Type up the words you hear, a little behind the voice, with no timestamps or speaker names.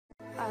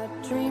I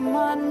dream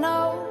I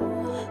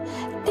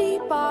know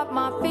deep up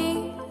my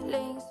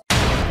feelings.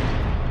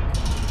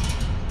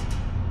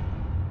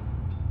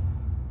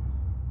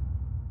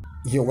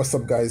 Yo, what's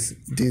up guys,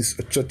 this is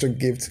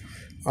OchoochogiftYT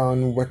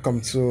and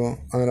welcome to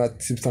another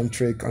tips and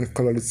trick on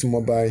COD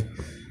Mobile.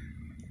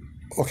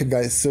 Okay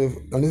guys, so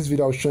on this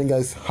video I'll show you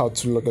guys how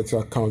to log out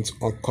your account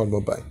on COD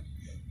Mobile.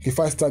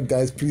 Before I start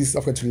guys, please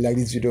don't forget to like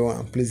this video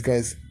and please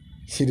guys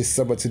hit the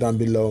sub button down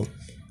below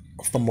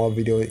for more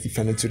videos if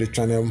you're new to the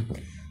channel.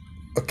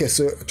 Okay,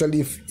 so actually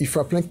if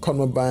you're playing COD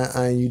Mobile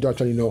and you don't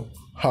actually know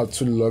how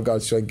to log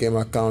out your game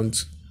account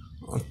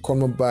on COD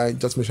Mobile,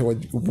 just make sure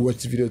you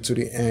watch the video to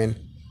the end.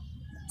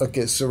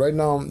 Okay, so right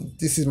now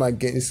this is my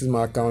game, this is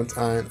my account,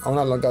 and I want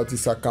to log out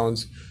this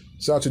account.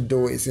 So how to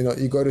do is,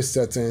 you go to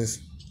settings.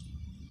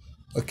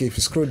 Okay, if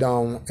you scroll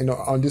down,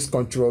 on this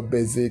control,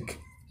 basic,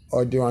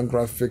 audio and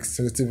graphics,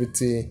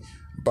 sensitivity,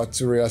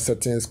 battery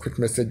settings, quick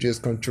messages,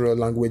 control,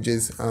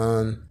 languages,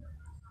 and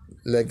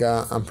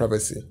legal and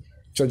privacy.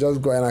 So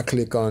just go ahead and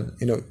click on,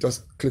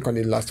 just click on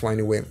the last one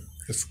anyway.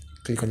 Just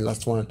click on the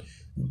last one.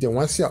 Then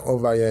once you're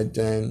over here,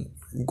 then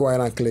go ahead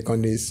and click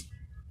on this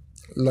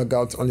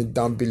logout on it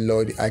down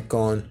below the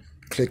icon.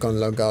 Click on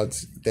logout.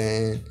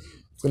 Then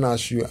it's going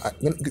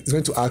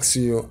to ask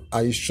you,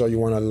 are you sure you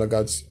want to log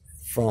out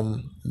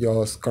from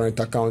your current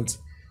account?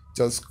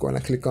 Just go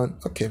and click on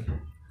okay,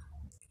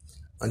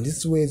 and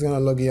this way it's going to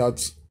log you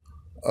out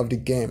of the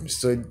game.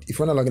 So if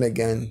you want to log in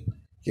again,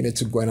 you need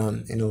to go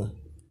and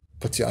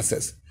put your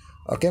access.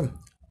 Okay,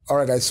 all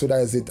right guys, so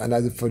that is it, and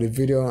that's it for the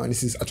video, and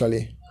this is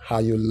actually how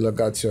you log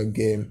out your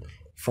game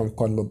from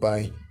COD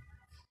Mobile.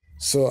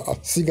 So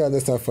I'll see you guys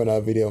next time for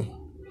another video.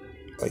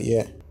 But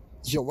yeah,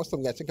 yo, what's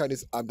up guys, check out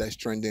this app that's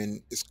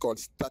trending. It's called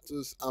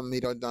Status and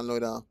Media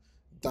Downloader.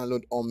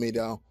 Download all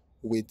media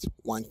with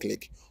one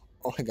click.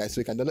 Okay guys,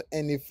 so you can download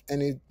any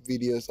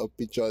videos or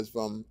pictures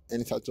from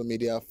any social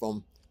media,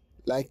 from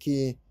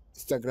Likey,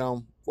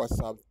 Instagram,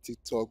 WhatsApp,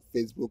 TikTok,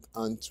 Facebook,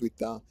 and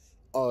Twitter,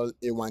 all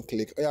in one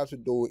click. All you have to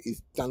do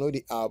is download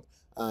the app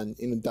and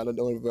download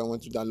whatever you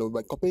want to download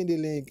by copying the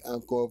link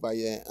and go over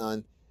here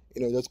and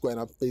just go ahead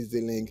and paste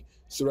the link.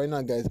 So right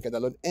now guys, you can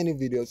download any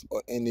videos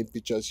or any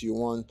pictures you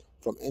want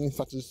from any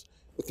status.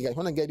 Okay guys,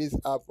 want to get this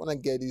app,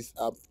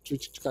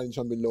 click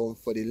down below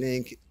for the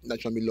link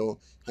down below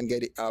and get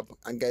the app.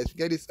 And guys,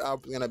 get this app,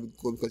 it's gonna be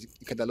cool because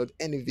you can download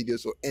any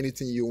videos or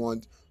anything you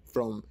want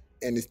from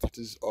any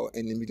status or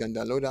any media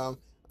downloader.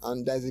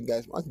 And that's it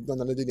guys. Once you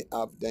download the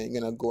app, then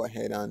you're gonna go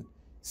ahead and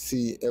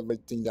see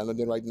everything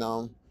downloaded right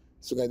now.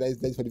 So guys,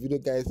 that's for the video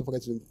guys. Don't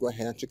forget to go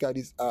ahead and check out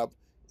this app.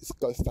 It's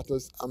called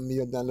Status and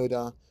Media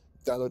Downloader.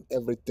 Download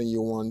everything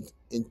you want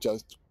in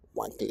just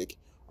one click.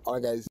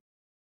 Alright guys,